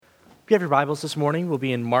If you have your Bibles this morning, we'll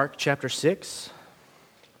be in Mark chapter 6.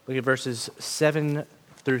 Look at verses 7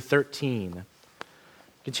 through 13.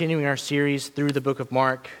 Continuing our series through the book of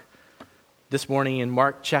Mark, this morning in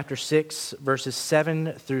Mark chapter 6, verses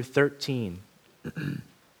 7 through 13.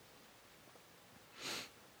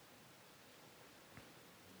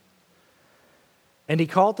 And he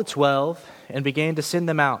called the 12 and began to send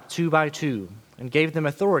them out two by two and gave them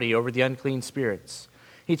authority over the unclean spirits.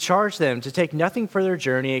 He charged them to take nothing for their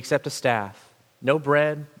journey except a staff, no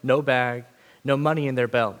bread, no bag, no money in their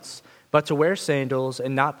belts, but to wear sandals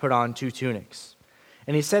and not put on two tunics.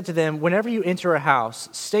 And he said to them, whenever you enter a house,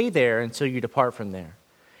 stay there until you depart from there.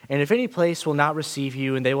 And if any place will not receive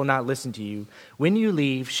you and they will not listen to you, when you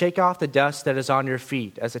leave, shake off the dust that is on your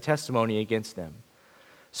feet as a testimony against them.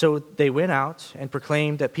 So they went out and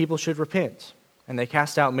proclaimed that people should repent. And they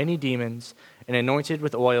cast out many demons and anointed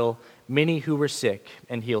with oil many who were sick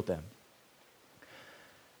and healed them.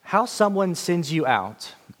 How someone sends you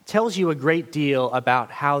out tells you a great deal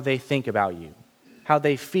about how they think about you, how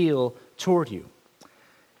they feel toward you.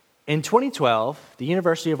 In 2012, the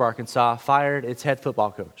University of Arkansas fired its head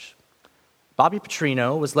football coach. Bobby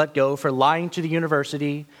Petrino was let go for lying to the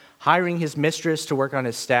university, hiring his mistress to work on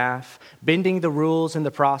his staff, bending the rules in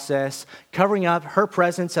the process, covering up her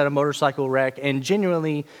presence at a motorcycle wreck, and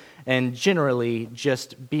generally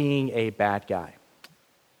just being a bad guy.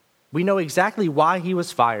 We know exactly why he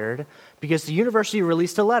was fired because the university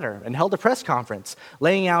released a letter and held a press conference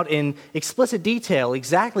laying out in explicit detail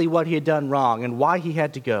exactly what he had done wrong and why he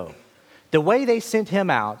had to go. The way they sent him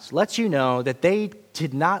out lets you know that they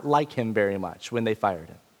did not like him very much when they fired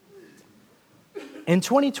him. In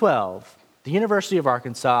 2012, the University of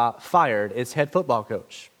Arkansas fired its head football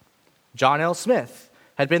coach. John L. Smith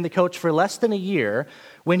had been the coach for less than a year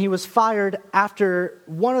when he was fired after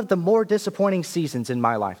one of the more disappointing seasons in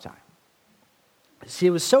my lifetime. See,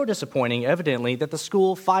 it was so disappointing, evidently, that the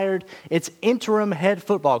school fired its interim head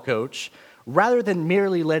football coach rather than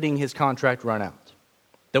merely letting his contract run out.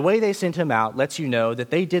 The way they sent him out lets you know that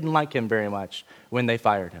they didn't like him very much when they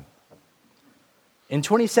fired him. In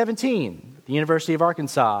 2017, the University of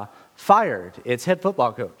Arkansas fired its head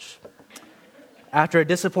football coach. After a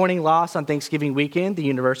disappointing loss on Thanksgiving weekend, the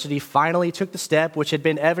university finally took the step, which had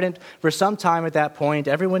been evident for some time at that point.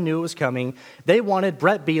 Everyone knew it was coming. They wanted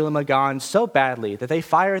Brett Bielema gone so badly that they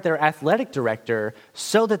fired their athletic director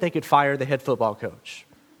so that they could fire the head football coach.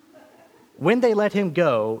 When they let him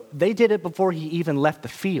go, they did it before he even left the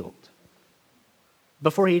field,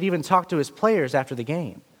 before he'd even talked to his players after the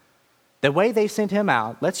game. The way they sent him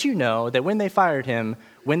out lets you know that when they fired him,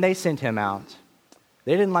 when they sent him out,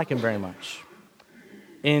 they didn't like him very much.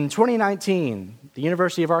 In 2019, the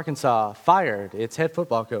University of Arkansas fired its head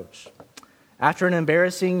football coach. After an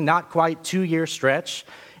embarrassing, not quite 2-year stretch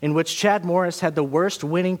in which Chad Morris had the worst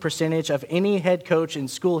winning percentage of any head coach in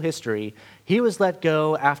school history, he was let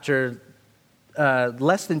go after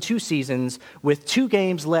less than 2 seasons with 2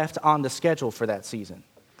 games left on the schedule for that season.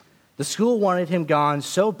 The school wanted him gone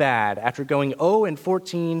so bad after going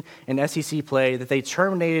 0-14 in SEC play that they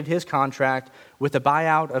terminated his contract with a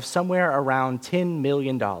buyout of somewhere around $10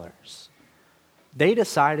 million. They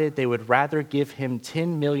decided they would rather give him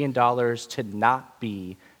 $10 million to not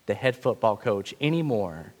be the head football coach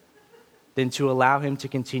anymore than to allow him to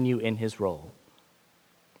continue in his role.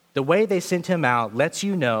 The way they sent him out lets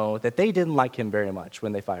you know that they didn't like him very much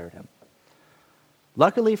when they fired him.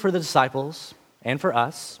 Luckily for the disciples and for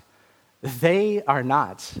us, they are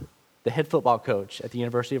not the head football coach at the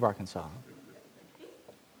University of Arkansas.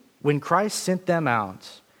 When Christ sent them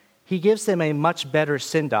out, he gives them a much better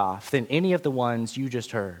send-off than any of the ones you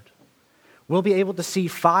just heard. We'll be able to see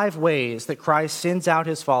 5 ways that Christ sends out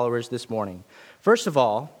his followers this morning. First of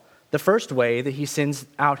all, the first way that he sends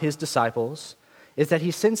out his disciples is that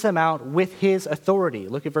he sends them out with his authority.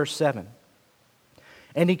 Look at verse 7.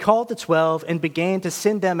 And he called the 12 and began to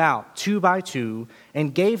send them out 2 by 2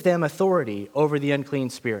 and gave them authority over the unclean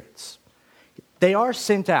spirits. They are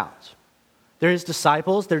sent out. They're his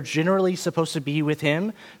disciples. They're generally supposed to be with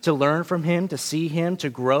him, to learn from him, to see him, to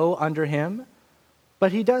grow under him.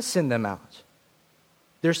 But he does send them out.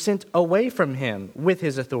 They're sent away from him with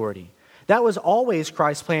his authority. That was always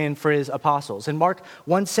Christ's plan for his apostles. In Mark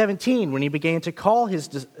 1:17, when he began to call his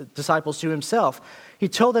disciples to himself, he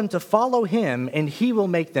told them to follow him and he will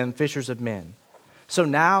make them fishers of men. So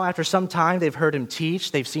now, after some time, they've heard him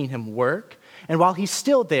teach, they've seen him work, and while he's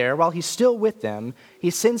still there, while he's still with them,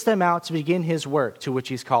 he sends them out to begin his work to which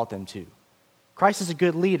he's called them to. Christ is a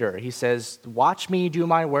good leader. He says, watch me do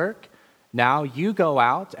my work. Now you go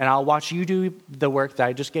out and I'll watch you do the work that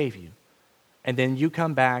I just gave you. And then you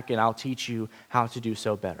come back and I'll teach you how to do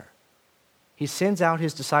so better. He sends out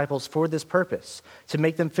his disciples for this purpose, to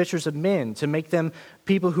make them fishers of men, to make them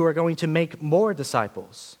people who are going to make more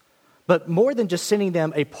disciples. But more than just sending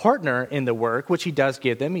them a partner in the work, which he does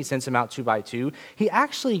give them, he sends them out 2 by 2, he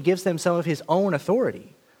actually gives them some of his own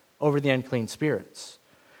authority over the unclean spirits.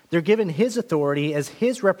 They're given his authority as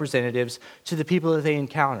his representatives to the people that they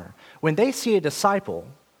encounter. When they see a disciple,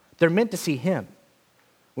 they're meant to see him.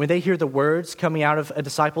 When they hear the words coming out of a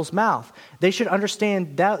disciple's mouth, they should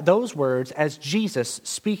understand those words as Jesus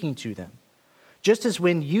speaking to them. Just as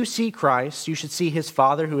when you see Christ, you should see his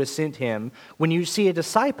Father who has sent him. When you see a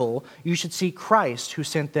disciple, you should see Christ who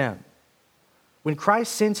sent them. When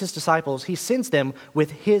Christ sends his disciples, he sends them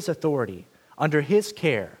with his authority, under his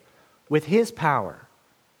care, with his power.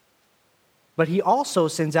 But he also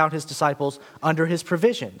sends out his disciples under his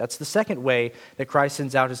provision. That's the second way that Christ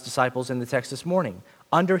sends out his disciples in the text this morning.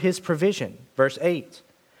 Under his provision. Verse 8.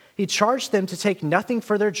 He charged them to take nothing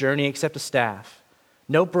for their journey except a staff.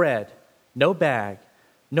 No bread, no bag,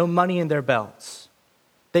 no money in their belts.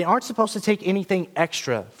 They aren't supposed to take anything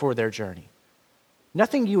extra for their journey.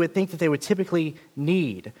 Nothing you would think that they would typically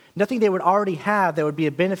need. Nothing they would already have that would be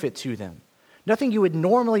a benefit to them. Nothing you would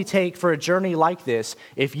normally take for a journey like this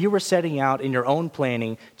if you were setting out in your own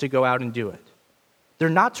planning to go out and do it. They're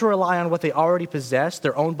not to rely on what they already possess,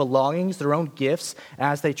 their own belongings, their own gifts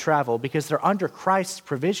as they travel, because they're under Christ's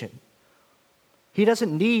provision. He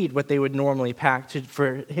doesn't need what they would normally pack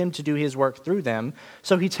for him to do his work through them,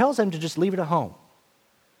 so he tells them to just leave it at home.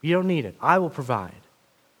 You don't need it. I will provide.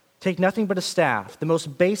 Take nothing but a staff, the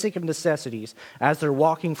most basic of necessities, as they're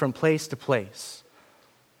walking from place to place.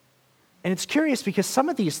 And it's curious because some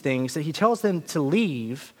of these things that he tells them to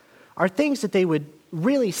leave are things that they would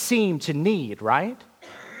really seem to need, right?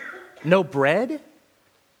 No bread?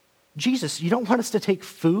 Jesus, you don't want us to take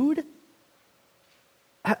food?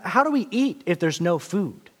 How do we eat if there's no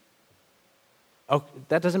food? Oh,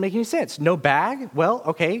 that doesn't make any sense. No bag? Well,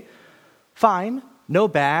 okay, fine. No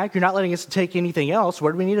bag. You're not letting us take anything else.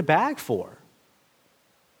 What do we need a bag for?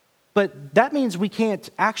 But that means we can't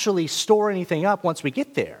actually store anything up once we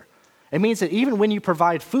get there. It means that even when you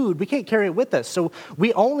provide food, we can't carry it with us. So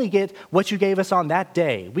we only get what you gave us on that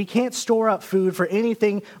day. We can't store up food for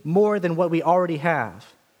anything more than what we already have.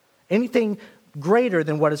 Anything greater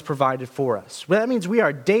than what is provided for us. Well, that means we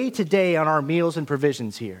are day to day on our meals and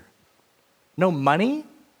provisions here. No money?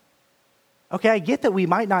 Okay, I get that we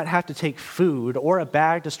might not have to take food or a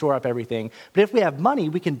bag to store up everything, but if we have money,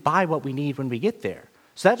 we can buy what we need when we get there.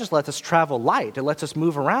 So that just lets us travel light. It lets us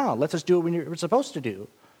move around. Lets us do what we're supposed to do.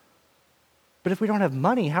 But if we don't have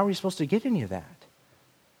money, how are we supposed to get any of that?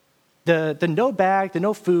 The no bag, the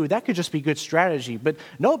no food, that could just be good strategy. But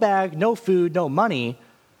no bag, no food, no money.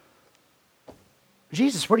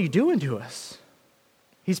 Jesus, what are you doing to us?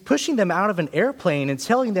 He's pushing them out of an airplane and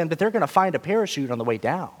telling them that they're going to find a parachute on the way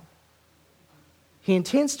down. He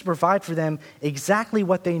intends to provide for them exactly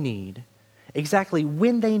what they need, exactly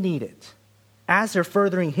when they need it, as they're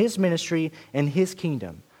furthering his ministry and his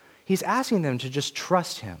kingdom. He's asking them to just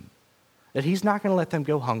trust him, that he's not going to let them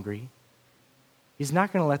go hungry. He's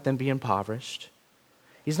not going to let them be impoverished.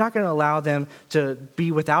 He's not going to allow them to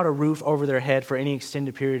be without a roof over their head for any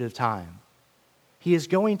extended period of time. He is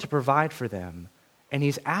going to provide for them, and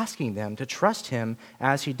he's asking them to trust him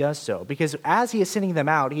as he does so. Because as he is sending them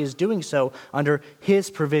out, he is doing so under his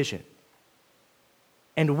provision.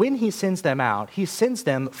 And when he sends them out, he sends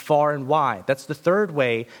them far and wide. That's the third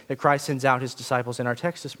way that Christ sends out his disciples in our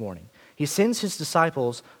text this morning. He sends his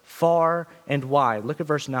disciples far and wide. Look at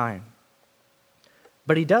verse 9.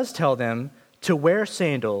 But he does tell them to wear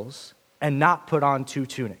sandals and not put on 2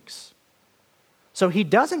 tunics. So he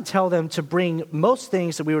doesn't tell them to bring most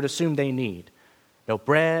things that we would assume they need. No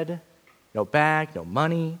bread, no bag, no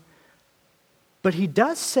money. But he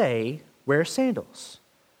does say, wear sandals.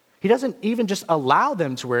 He doesn't even just allow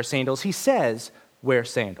them to wear sandals. He says, wear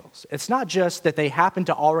sandals. It's not just that they happen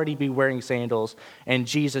to already be wearing sandals and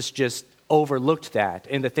Jesus just overlooked that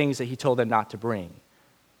in the things that he told them not to bring.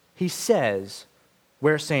 He says,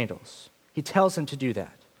 wear sandals. He tells them to do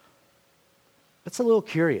that. That's a little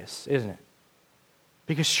curious, isn't it?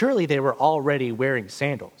 Because surely they were already wearing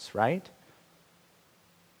sandals, right?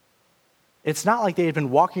 It's not like they had been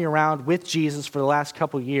walking around with Jesus for the last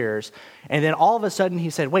couple years, and then all of a sudden he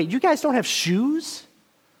said, wait, you guys don't have shoes?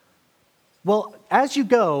 Well, as you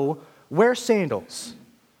go, wear sandals.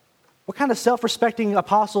 What kind of self-respecting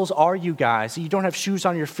apostles are you guys that you don't have shoes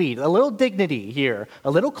on your feet? A little dignity here,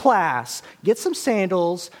 a little class. Get some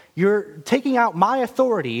sandals. You're taking out my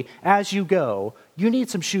authority as you go. You need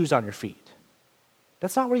some shoes on your feet.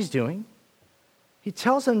 That's not what he's doing. He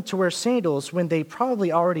tells them to wear sandals when they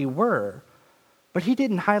probably already were, but he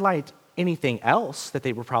didn't highlight anything else that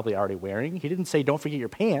they were probably already wearing. He didn't say, don't forget your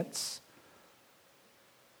pants.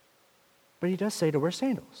 But he does say to wear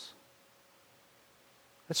sandals.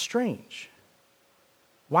 That's strange.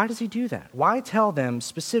 Why does he do that? Why tell them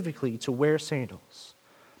specifically to wear sandals?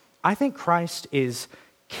 I think Christ is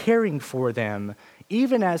caring for them,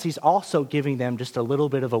 even as he's also giving them just a little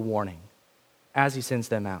bit of a warning as he sends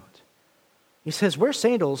them out. He says, wear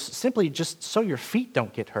sandals simply just so your feet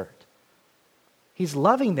don't get hurt. He's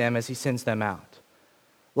loving them as he sends them out.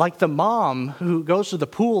 Like the mom who goes to the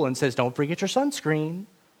pool and says, don't forget your sunscreen.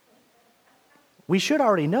 We should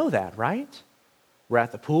already know that, right? We're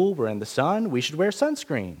at the pool, we're in the sun, we should wear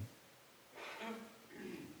sunscreen.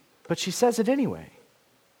 But she says it anyway.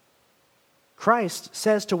 Christ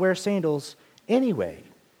says to wear sandals anyway,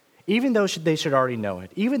 even though they should already know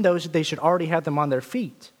it, even though they should already have them on their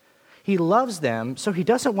feet. He loves them, so he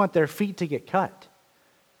doesn't want their feet to get cut.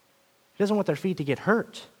 He doesn't want their feet to get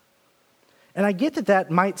hurt. And I get that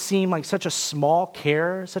that might seem like such a small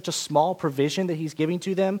care, such a small provision that he's giving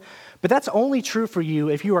to them, but that's only true for you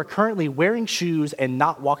if you are currently wearing shoes and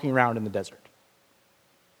not walking around in the desert.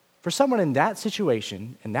 For someone in that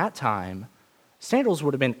situation, in that time, sandals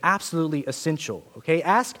would have been absolutely essential, okay?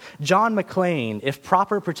 Ask John McClane if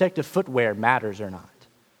proper protective footwear matters or not.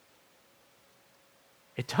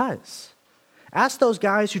 It does. Ask those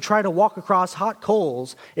guys who try to walk across hot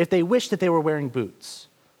coals if they wish that they were wearing boots.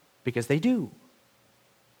 Because they do.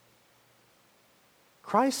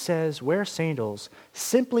 Christ says, wear sandals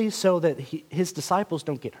simply so that his disciples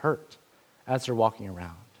don't get hurt as they're walking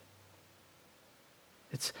around.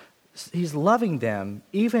 He's loving them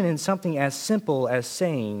even in something as simple as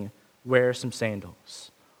saying, wear some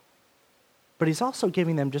sandals. But he's also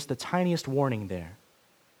giving them just the tiniest warning there.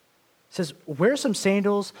 He says, wear some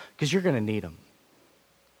sandals because you're going to need them.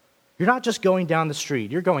 You're not just going down the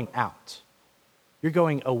street, you're going out. You're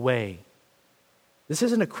going away. This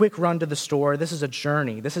isn't a quick run to the store. This is a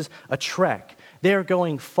journey. This is a trek. They are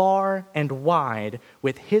going far and wide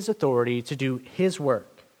with his authority to do his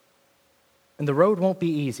work. And the road won't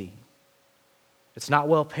be easy. It's not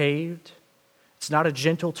well paved. It's not a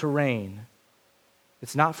gentle terrain.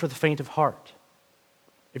 It's not for the faint of heart.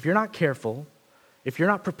 If you're not careful, if you're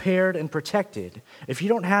not prepared and protected, if you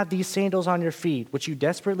don't have these sandals on your feet, which you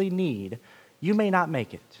desperately need, you may not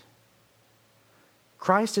make it.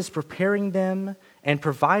 Christ is preparing them and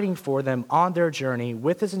providing for them on their journey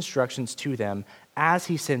with his instructions to them as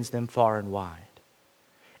he sends them far and wide.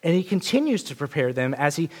 And he continues to prepare them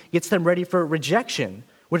as he gets them ready for rejection,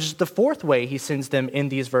 which is the fourth way he sends them in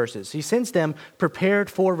these verses. He sends them prepared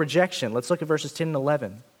for rejection. Let's look at verses 10 and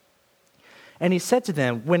 11. And he said to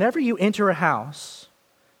them, whenever you enter a house,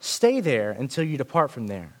 stay there until you depart from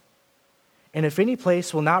there. And if any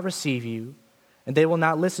place will not receive you, and they will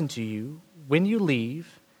not listen to you, when you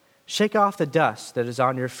leave, shake off the dust that is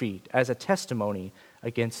on your feet as a testimony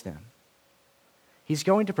against them. He's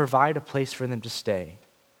going to provide a place for them to stay.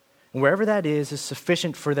 And wherever that is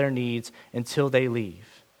sufficient for their needs until they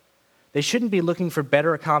leave. They shouldn't be looking for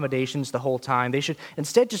better accommodations the whole time. They should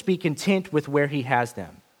instead just be content with where he has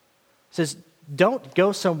them. It says, don't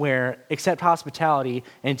go somewhere, accept hospitality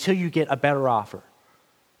until you get a better offer.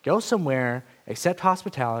 Go somewhere, accept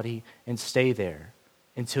hospitality, and stay there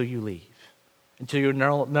until you leave. Until you're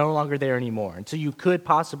no longer there anymore, until you could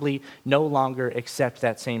possibly no longer accept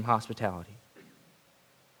that same hospitality.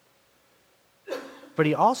 But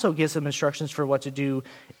he also gives them instructions for what to do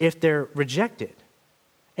if they're rejected.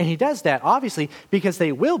 And he does that, obviously, because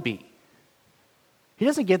they will be. He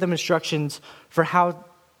doesn't give them instructions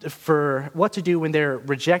for what to do when they're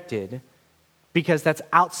rejected, because that's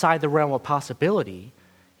outside the realm of possibility.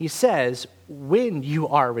 He says, when you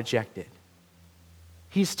are rejected.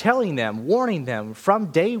 He's telling them, warning them from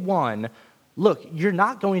day one, look, you're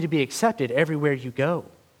not going to be accepted everywhere you go.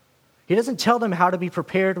 He doesn't tell them how to be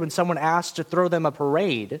prepared when someone asks to throw them a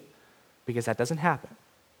parade, because that doesn't happen.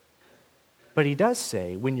 But he does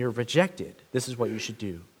say, when you're rejected, this is what you should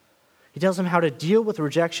do. He tells them how to deal with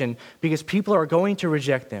rejection because people are going to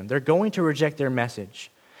reject them. They're going to reject their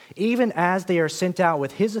message. Even as they are sent out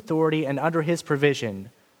with his authority and under his provision,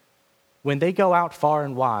 when they go out far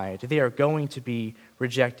and wide, they are going to be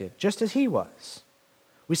rejected, just as he was.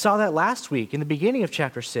 We saw that last week in the beginning of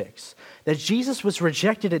chapter 6, that Jesus was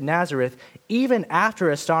rejected at Nazareth even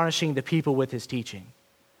after astonishing the people with his teaching.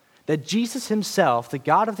 That Jesus himself, the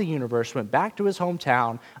God of the universe, went back to his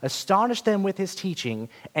hometown, astonished them with his teaching,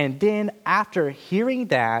 and then after hearing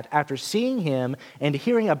that, after seeing him and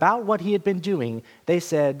hearing about what he had been doing, they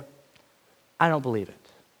said, I don't believe it.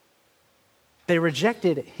 They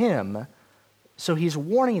rejected him, so he's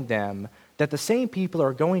warning them that the same people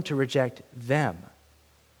are going to reject them.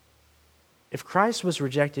 If Christ was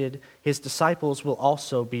rejected, his disciples will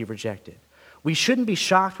also be rejected. We shouldn't be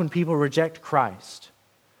shocked when people reject Christ.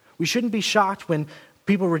 We shouldn't be shocked when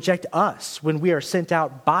people reject us, when we are sent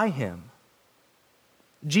out by him.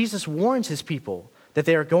 Jesus warns his people that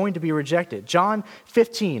they are going to be rejected. John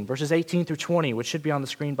 15, verses 18 through 20, which should be on the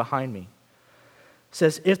screen behind me,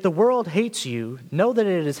 says, "If the world hates you, know that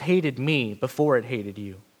it has hated me before it hated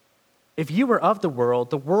you. If you were of the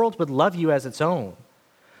world would love you as its own.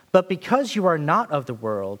 But because you are not of the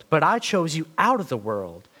world, but I chose you out of the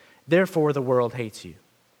world, therefore the world hates you.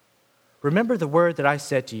 Remember the word that I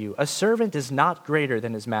said to you, a servant is not greater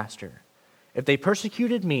than his master. If they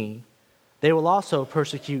persecuted me, they will also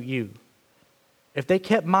persecute you. If they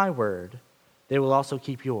kept my word, they will also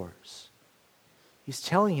keep yours." He's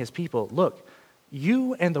telling his people, look,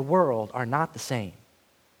 you and the world are not the same.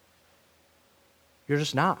 You're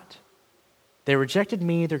just not. They rejected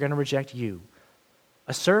me, they're going to reject you.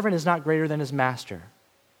 A servant is not greater than his master.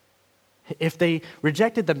 If they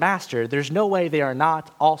rejected the master, there's no way they are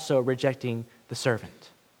not also rejecting the servant.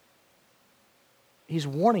 He's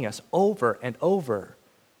warning us over and over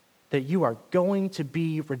that you are going to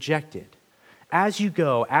be rejected. As you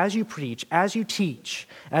go, as you preach, as you teach,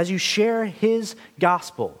 as you share his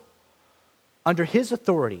gospel, under his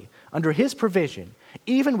authority, under his provision,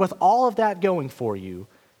 even with all of that going for you,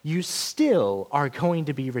 you still are going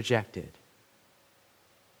to be rejected.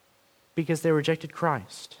 Because they rejected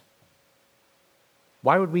Christ.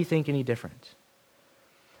 Why would we think any different?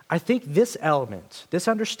 I think this element, this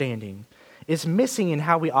understanding, is missing in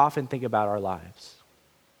how we often think about our lives.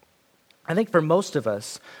 I think for most of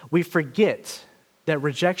us, we forget that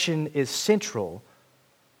rejection is central.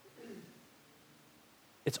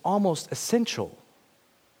 It's almost essential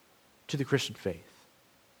to the Christian faith.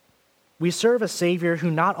 We serve a Savior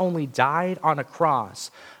who not only died on a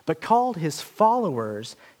cross, but called his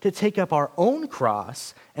followers to take up our own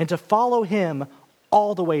cross and to follow him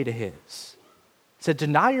all the way to his. He said,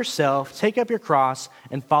 deny yourself, take up your cross,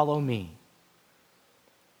 and follow me.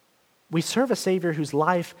 We serve a Savior whose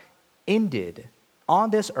life ended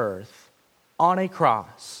on this earth on a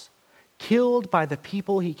cross, killed by the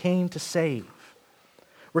people he came to save.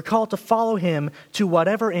 We're called to follow him to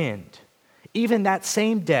whatever end, even that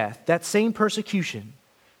same death, that same persecution.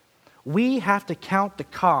 We have to count the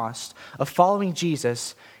cost of following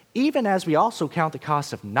Jesus, even as we also count the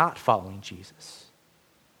cost of not following Jesus.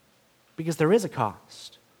 Because there is a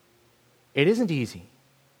cost. It isn't easy.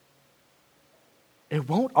 It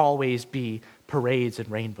won't always be parades and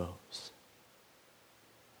rainbows.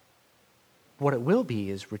 What it will be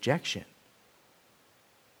is rejection,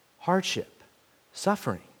 hardship,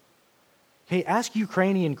 suffering. Okay, ask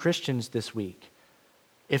Ukrainian Christians this week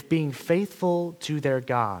if being faithful to their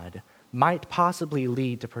God might possibly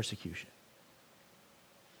lead to persecution.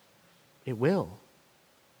 It will.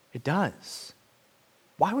 It does.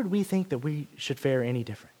 Why would we think that we should fare any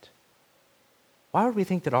different? Why would we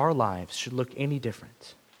think that our lives should look any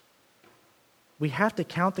different? We have to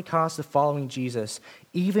count the cost of following Jesus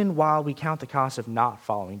even while we count the cost of not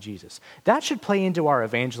following Jesus. That should play into our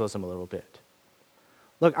evangelism a little bit.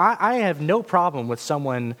 Look, I have no problem with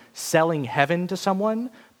someone selling heaven to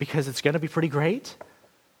someone because it's going to be pretty great.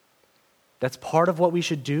 That's part of what we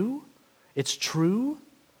should do. It's true.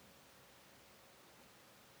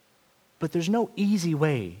 But there's no easy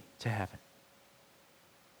way to heaven.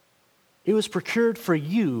 It was procured for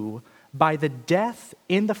you by the death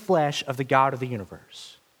in the flesh of the God of the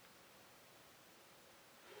universe.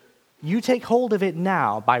 You take hold of it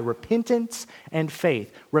now by repentance and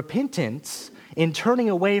faith. Repentance in turning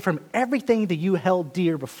away from everything that you held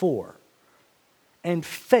dear before. And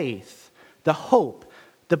faith, the hope,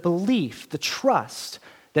 the belief, the trust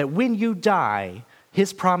that when you die,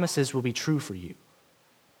 his promises will be true for you.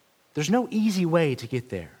 There's no easy way to get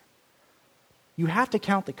there. You have to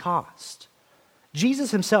count the cost.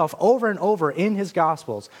 Jesus himself, over and over in his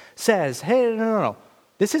Gospels, says, hey, no.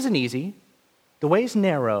 This isn't easy. The way's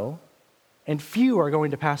narrow, and few are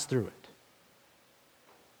going to pass through it.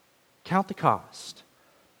 Count the cost.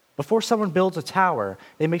 Before someone builds a tower,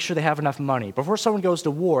 they make sure they have enough money. Before someone goes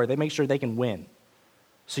to war, they make sure they can win.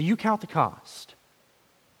 So you count the cost.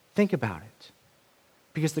 Think about it.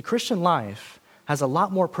 Because the Christian life has a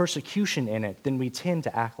lot more persecution in it than we tend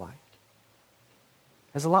to act like.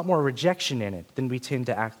 Has a lot more rejection in it than we tend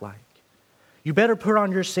to act like. You better put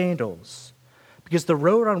on your sandals, because the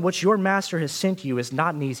road on which your master has sent you is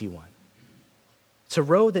not an easy one. It's a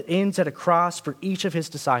road that ends at a cross for each of his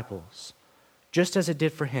disciples, just as it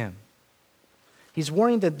did for him. He's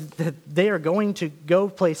warning that they are going to go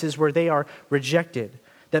places where they are rejected,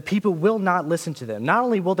 that people will not listen to them. Not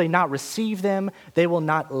only will they not receive them, they will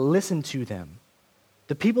not listen to them.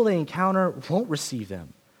 The people they encounter won't receive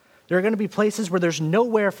them. There are going to be places where there's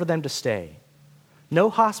nowhere for them to stay, no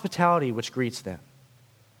hospitality which greets them.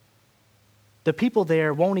 The people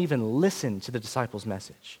there won't even listen to the disciples'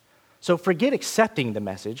 message. So forget accepting the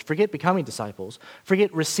message, forget becoming disciples,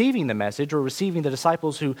 forget receiving the message or receiving the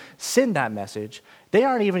disciples who send that message. They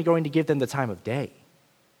aren't even going to give them the time of day.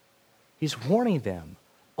 He's warning them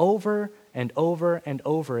over and over and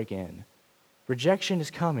over again. Rejection is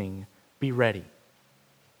coming, be ready.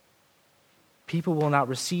 People will not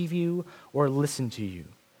receive you or listen to you.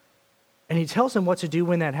 And he tells them what to do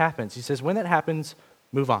when that happens. He says, when that happens,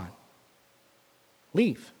 move on.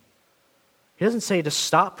 Leave. He doesn't say to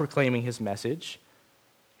stop proclaiming his message.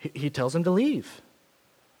 He tells them to leave.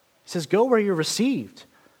 He says, go where you're received.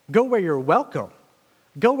 Go where you're welcome.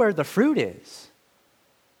 Go where the fruit is.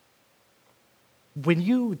 When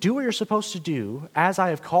you do what you're supposed to do, as I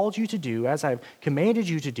have called you to do, as I've commanded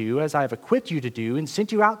you to do, as I have equipped you to do, and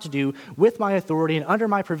sent you out to do with my authority and under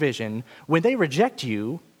my provision, when they reject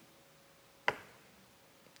you,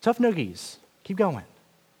 tough noogies, keep going.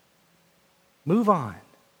 Move on.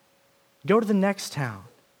 Go to the next town.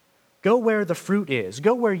 Go where the fruit is.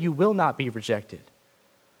 Go where you will not be rejected.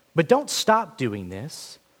 But don't stop doing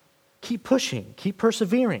this. Keep pushing. Keep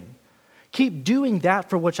persevering. Keep doing that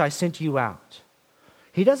for which I sent you out.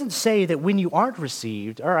 He doesn't say that when you aren't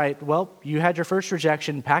received, all right, well, you had your first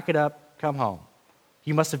rejection, pack it up, come home.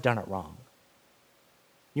 You must have done it wrong.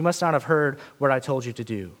 You must not have heard what I told you to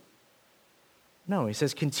do. No, he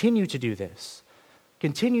says, continue to do this.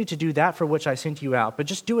 Continue to do that for which I sent you out, but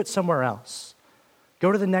just do it somewhere else.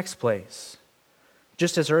 Go to the next place.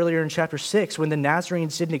 Just as earlier in chapter 6, when the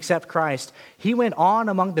Nazarenes didn't accept Christ, he went on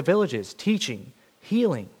among the villages, teaching,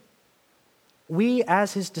 healing. We,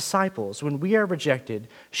 as his disciples, when we are rejected,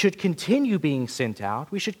 should continue being sent out.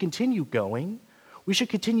 We should continue going. We should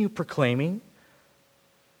continue proclaiming.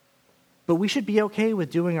 But we should be okay with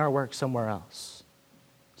doing our work somewhere else,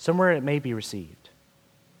 somewhere it may be received,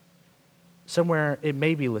 somewhere it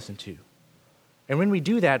may be listened to. And when we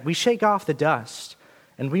do that, we shake off the dust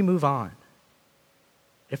and we move on.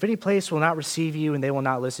 If any place will not receive you and they will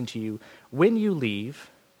not listen to you, when you leave,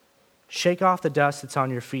 shake off the dust that's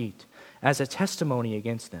on your feet as a testimony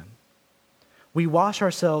against them. We wash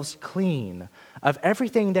ourselves clean of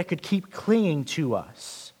everything that could keep clinging to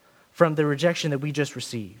us from the rejection that we just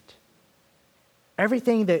received.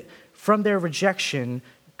 Everything that from their rejection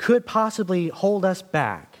could possibly hold us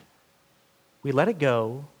back. We let it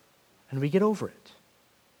go and we get over it.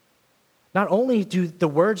 Not only do the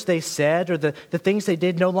words they said or the things they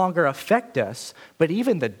did no longer affect us, but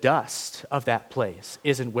even the dust of that place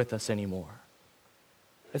isn't with us anymore.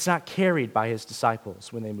 It's not carried by his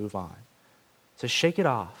disciples when they move on. So shake it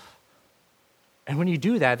off. And when you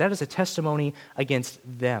do that, that is a testimony against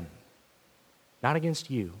them, not against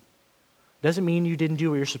you. It doesn't mean you didn't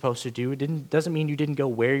do what you're supposed to do. It doesn't mean you didn't go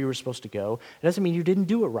where you were supposed to go. It doesn't mean you didn't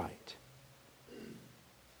do it right.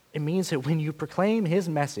 It means that when you proclaim his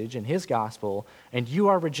message and his gospel and you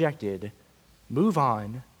are rejected, move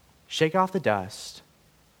on, shake off the dust,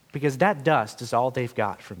 because that dust is all they've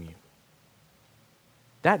got from you.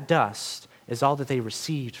 That dust is all that they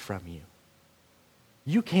received from you.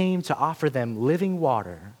 You came to offer them living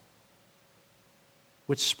water,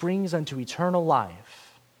 which springs unto eternal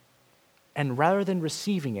life, and rather than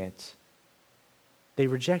receiving it, they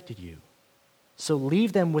rejected you. So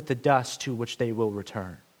leave them with the dust to which they will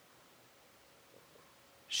return.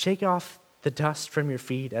 Shake off the dust from your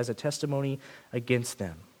feet as a testimony against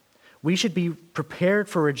them. We should be prepared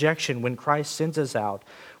for rejection when Christ sends us out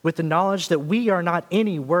with the knowledge that we are not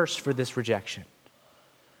any worse for this rejection.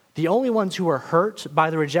 The only ones who are hurt by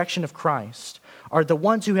the rejection of Christ are the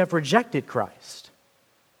ones who have rejected Christ.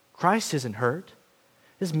 Christ isn't hurt.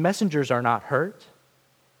 His messengers are not hurt.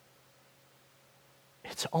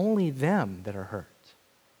 It's only them that are hurt.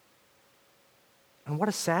 And what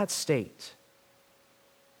a sad state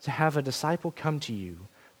to have a disciple come to you,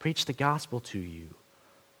 preach the gospel to you,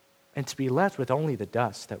 and to be left with only the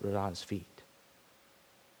dust that was on his feet.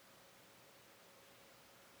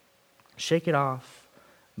 Shake it off,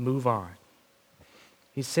 move on.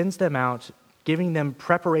 He sends them out, giving them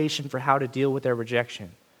preparation for how to deal with their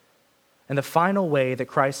rejection. And the final way that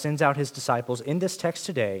Christ sends out his disciples in this text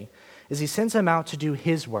today is he sends them out to do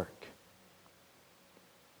his work.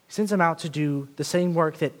 He sends them out to do the same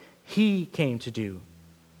work that he came to do.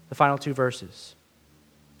 The final two verses.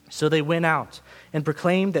 So they went out and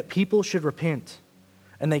proclaimed that people should repent.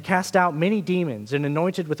 And they cast out many demons and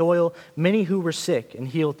anointed with oil many who were sick and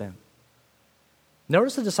healed them.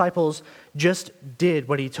 Notice the disciples just did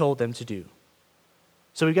what he told them to do.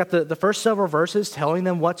 So we've got the first several verses telling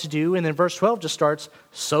them what to do, and then verse 12 just starts,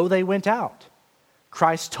 so they went out.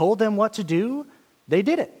 Christ told them what to do, they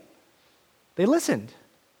did it. They listened,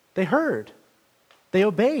 they heard, they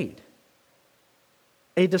obeyed.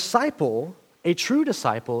 A disciple, a true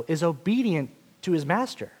disciple, is obedient to his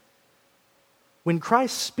master. When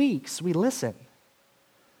Christ speaks, we listen.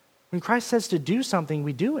 When Christ says to do something,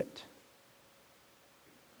 we do it.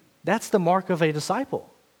 That's the mark of a disciple.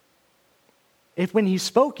 If when he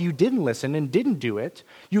spoke you didn't listen and didn't do it,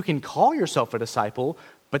 you can call yourself a disciple,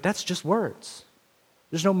 but that's just words.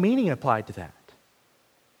 There's no meaning applied to that.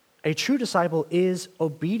 A true disciple is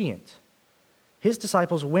obedient. His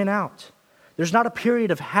disciples went out. There's not a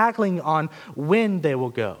period of haggling on when they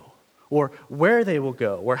will go, or where they will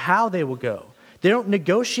go, or how they will go. They don't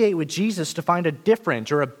negotiate with Jesus to find a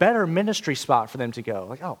different or a better ministry spot for them to go.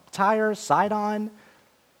 Like, oh, Tyre, Sidon,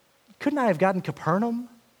 couldn't I have gotten Capernaum?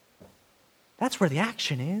 That's where the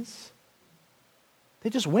action is. They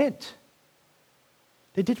just went.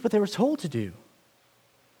 They did what they were told to do.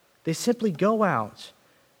 They simply go out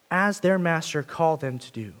as their master called them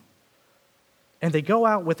to do. And they go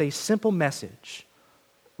out with a simple message: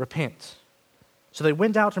 repent. So they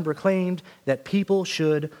went out and proclaimed that people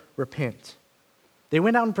should repent. They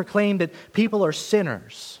went out and proclaimed that people are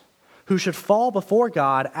sinners who should fall before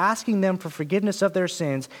God, asking them for forgiveness of their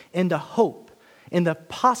sins in the hope, in the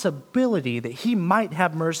possibility that he might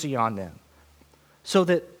have mercy on them, so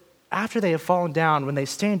that after they have fallen down, when they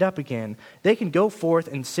stand up again, they can go forth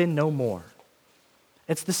and sin no more.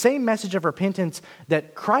 It's the same message of repentance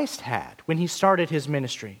that Christ had when he started his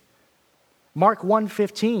ministry. Mark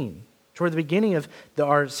 1:15, toward the beginning of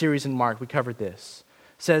our series in Mark, we covered this,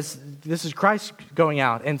 says, this is Christ going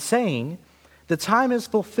out and saying, the time is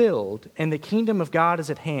fulfilled and the kingdom of God is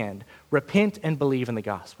at hand. Repent and believe in the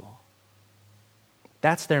gospel.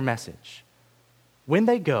 That's their message. When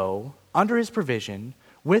they go, under his provision,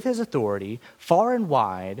 with his authority, far and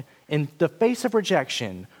wide, in the face of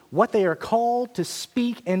rejection, what they are called to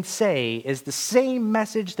speak and say is the same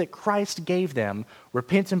message that Christ gave them: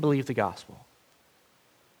 repent and believe the gospel.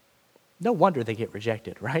 No wonder they get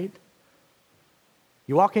rejected, right?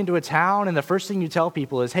 You walk into a town and the first thing you tell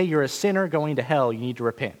people is, hey, you're a sinner going to hell, you need to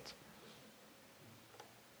repent.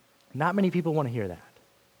 Not many people want to hear that.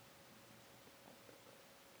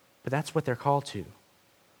 But that's what they're called to.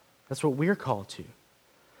 That's what we're called to.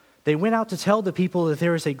 They went out to tell the people that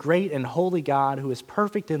there is a great and holy God who is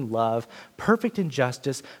perfect in love, perfect in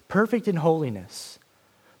justice, perfect in holiness.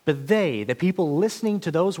 But they, the people listening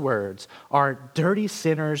to those words, are dirty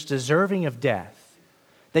sinners deserving of death.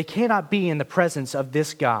 They cannot be in the presence of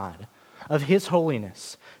this God, of his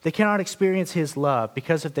holiness. They cannot experience his love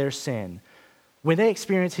because of their sin. When they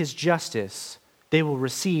experience his justice, they will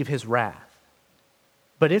receive his wrath.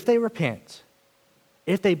 But if they repent,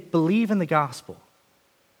 if they believe in the gospel,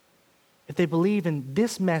 if they believe in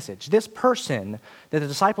this message, this person that the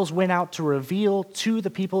disciples went out to reveal to the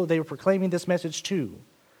people that they were proclaiming this message to,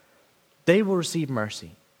 they will receive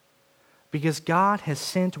mercy. Because God has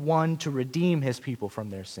sent one to redeem his people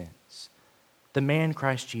from their sins, the man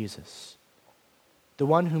Christ Jesus, the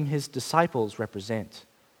one whom his disciples represent,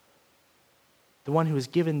 the one who has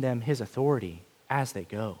given them his authority as they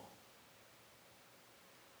go.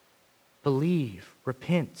 Believe,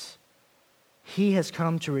 repent. He has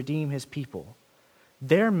come to redeem his people.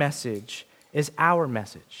 Their message is our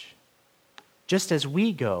message. Just as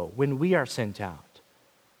we go when we are sent out,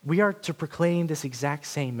 we are to proclaim this exact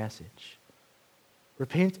same message.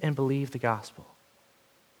 Repent and believe the gospel.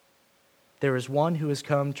 There is one who has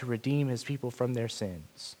come to redeem his people from their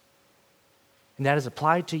sins. And that is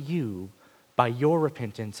applied to you by your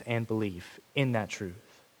repentance and belief in that truth.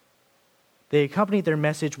 They accompanied their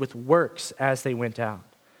message with works as they went out.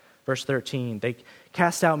 Verse 13, they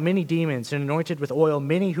cast out many demons and anointed with oil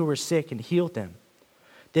many who were sick and healed them.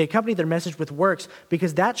 They accompanied their message with works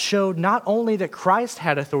because that showed not only that Christ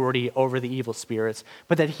had authority over the evil spirits,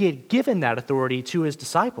 but that he had given that authority to his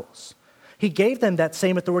disciples. He gave them that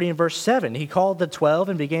same authority in verse 7. He called the 12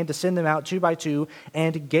 and began to send them out 2 by 2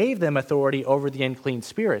 and gave them authority over the unclean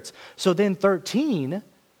spirits. So then 13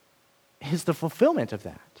 is the fulfillment of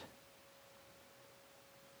that.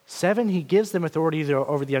 7, he gives them authority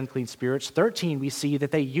over the unclean spirits. 13, we see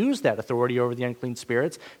that they use that authority over the unclean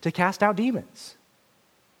spirits to cast out demons.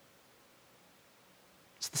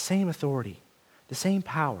 It's the same authority, the same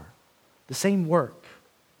power, the same work.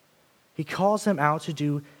 He calls them out to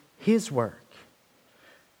do his work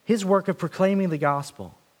of proclaiming the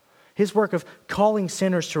gospel, his work of calling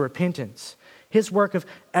sinners to repentance, his work of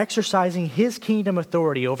exercising his kingdom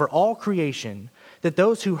authority over all creation that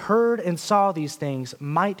those who heard and saw these things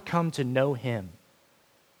might come to know him,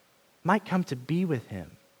 might come to be with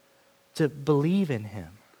him, to believe in him.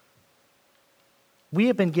 We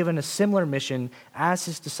have been given a similar mission as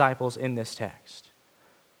his disciples in this text.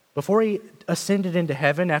 Before he ascended into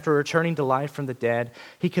heaven after returning to life from the dead,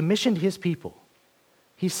 he commissioned his people.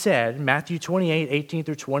 He said, Matthew 28, 18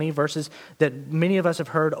 through 20, verses that many of us have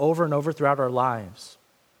heard over and over throughout our lives.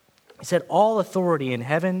 He said, "All authority in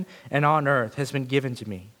heaven and on earth has been given to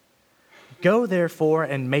me. Go therefore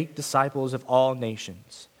and make disciples of all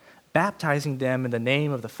nations, baptizing them in the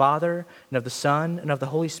name of the Father and of the Son and of the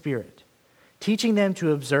Holy Spirit, teaching them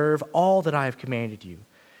to observe all that I have commanded you.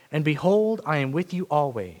 And behold, I am with you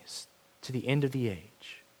always to the end of the age."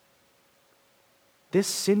 This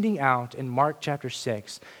sending out in Mark chapter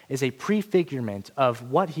 6 is a prefigurement of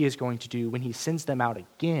what he is going to do when he sends them out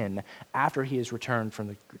again after he has returned from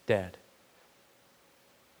the dead.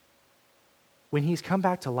 When he's come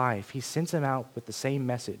back to life, he sends them out with the same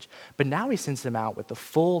message. But now he sends them out with the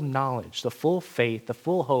full knowledge, the full faith, the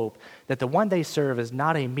full hope that the one they serve is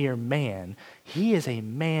not a mere man. He is a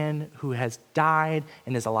man who has died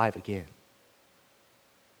and is alive again.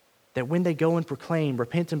 That when they go and proclaim,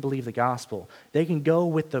 repent and believe the gospel, they can go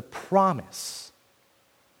with the promise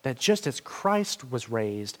that just as Christ was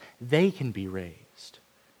raised, they can be raised.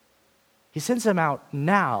 He sends them out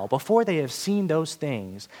now, before they have seen those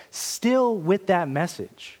things, still with that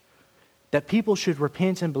message that people should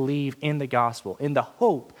repent and believe in the gospel, in the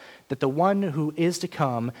hope that the one who is to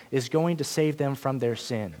come is going to save them from their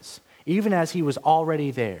sins, even as he was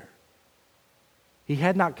already there. He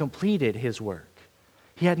had not completed his work.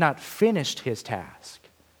 He had not finished his task.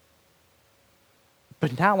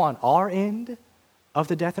 But now on our end of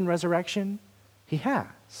the death and resurrection, he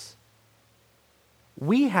has.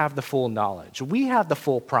 We have the full knowledge. We have the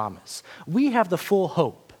full promise. We have the full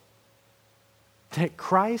hope that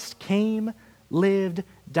Christ came, lived,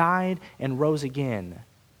 died, and rose again.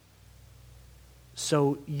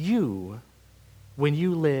 So you, when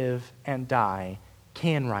you live and die,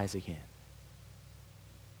 can rise again.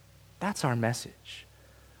 That's our message.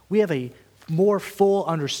 We have a more full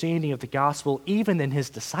understanding of the gospel even than his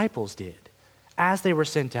disciples did as they were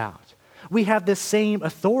sent out. We have this same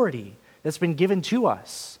authority that's been given to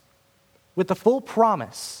us with the full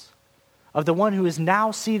promise of the one who is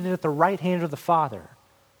now seated at the right hand of the Father,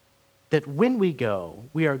 that when we go,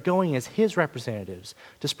 we are going as his representatives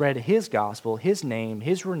to spread his gospel, his name,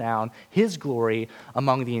 his renown, his glory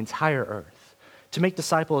among the entire earth, to make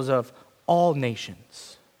disciples of all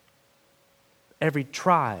nations. Every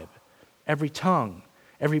tribe, every tongue,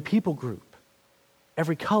 every people group,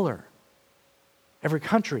 every color, every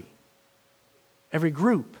country, every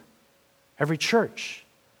group, every church,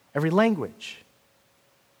 every language.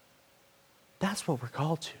 That's what we're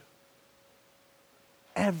called to.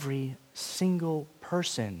 Every single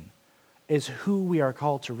person is who we are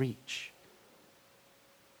called to reach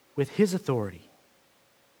with his authority.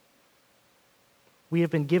 We have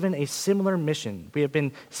been given a similar mission. We have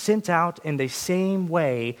been sent out in the same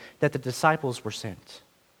way that the disciples were sent.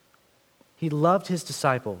 He loved his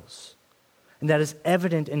disciples, and that is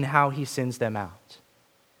evident in how he sends them out.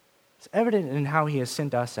 It's evident in how he has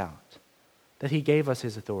sent us out, that he gave us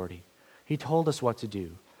his authority. He told us what to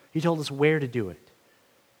do. He told us where to do it.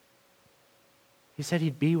 He said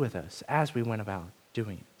he'd be with us as we went about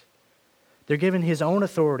doing it. They're given his own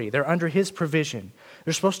authority. They're under his provision.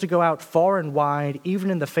 They're supposed to go out far and wide, even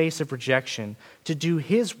in the face of rejection, to do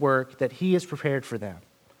his work that he has prepared for them.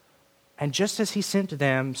 And just as he sent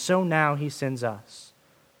them, so now he sends us.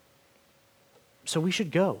 So we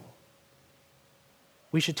should go.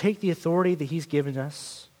 We should take the authority that he's given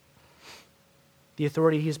us, the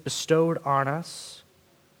authority he's bestowed on us,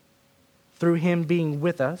 through him being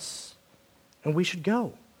with us, and we should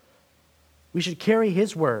go. We should carry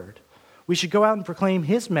his word. We should go out and proclaim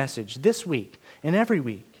his message this week and every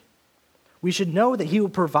week. We should know that he will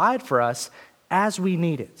provide for us as we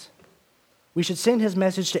need it. We should send his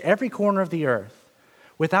message to every corner of the earth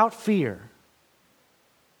without fear,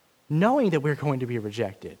 knowing that we're going to be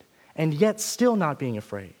rejected, and yet still not being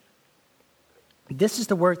afraid. This is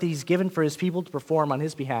the work that he's given for his people to perform on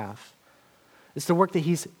his behalf. It's the work that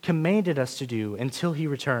he's commanded us to do until he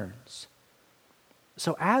returns.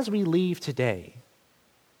 So as we leave today,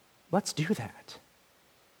 let's do that.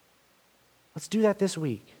 Let's do that this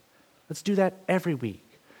week. Let's do that every week.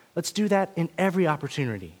 Let's do that in every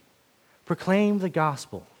opportunity. Proclaim the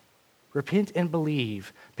gospel. Repent and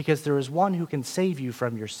believe, because there is one who can save you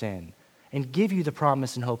from your sin and give you the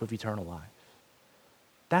promise and hope of eternal life.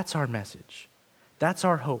 That's our message. That's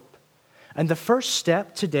our hope. And the first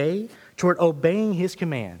step today toward obeying his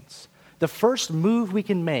commands, the first move we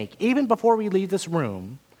can make, even before we leave this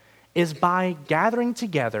room, is by gathering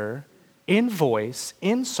together in voice,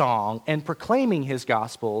 in song, and proclaiming his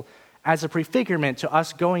gospel as a prefigurement to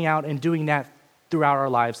us going out and doing that throughout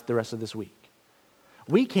our lives the rest of this week.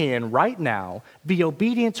 We can, right now, be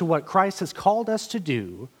obedient to what Christ has called us to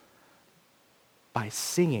do by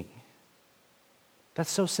singing.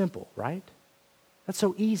 That's so simple, right? That's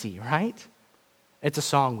so easy, right? It's a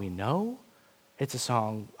song we know. It's a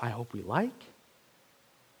song I hope we like.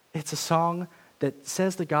 It's a song that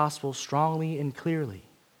says the gospel strongly and clearly.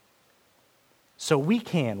 So we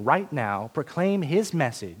can, right now, proclaim his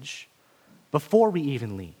message before we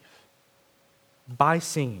even leave by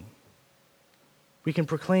singing. We can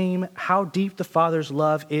proclaim how deep the Father's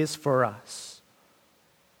love is for us.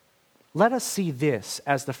 Let us see this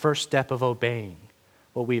as the first step of obeying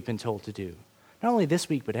what we've been told to do. Not only this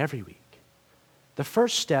week, but every week. The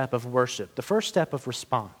first step of worship, the first step of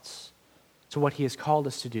response to what he has called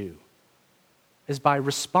us to do is by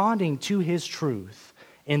responding to his truth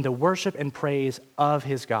in the worship and praise of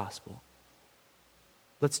his gospel.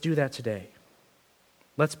 Let's do that today.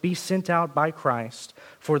 Let's be sent out by Christ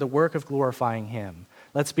for the work of glorifying him.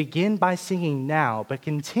 Let's begin by singing now, but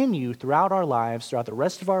continue throughout our lives, throughout the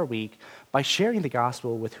rest of our week, by sharing the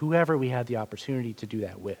gospel with whoever we have the opportunity to do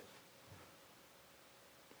that with.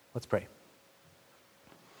 Let's pray.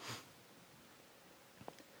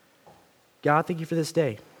 God, thank you for this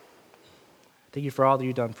day. Thank you for all that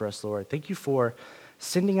you've done for us, Lord. Thank you for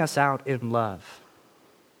sending us out in love,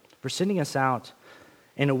 for sending us out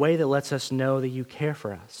in a way that lets us know that you care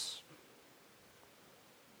for us,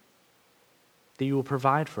 that you will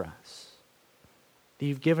provide for us, that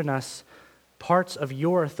you've given us parts of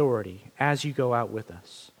your authority as you go out with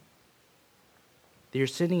us, that you're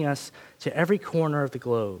sending us to every corner of the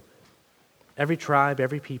globe, every tribe,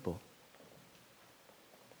 every people.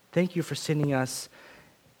 Thank you for sending us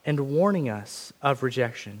and warning us of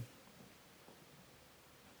rejection.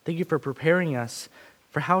 Thank you for preparing us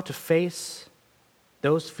for how to face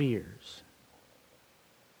those fears,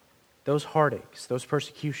 those heartaches, those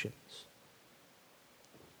persecutions.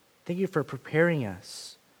 Thank you for preparing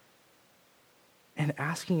us and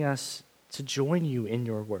asking us to join you in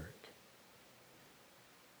your work,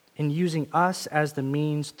 and using us as the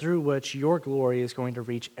means through which your glory is going to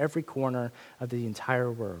reach every corner of the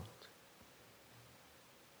entire world.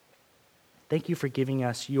 Thank you for giving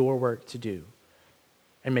us your work to do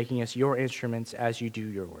and making us your instruments as you do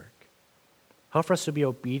your work. Help for us to be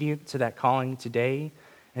obedient to that calling today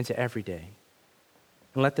and to every day.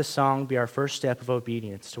 And let this song be our first step of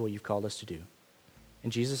obedience to what you've called us to do.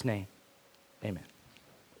 In Jesus' name, amen.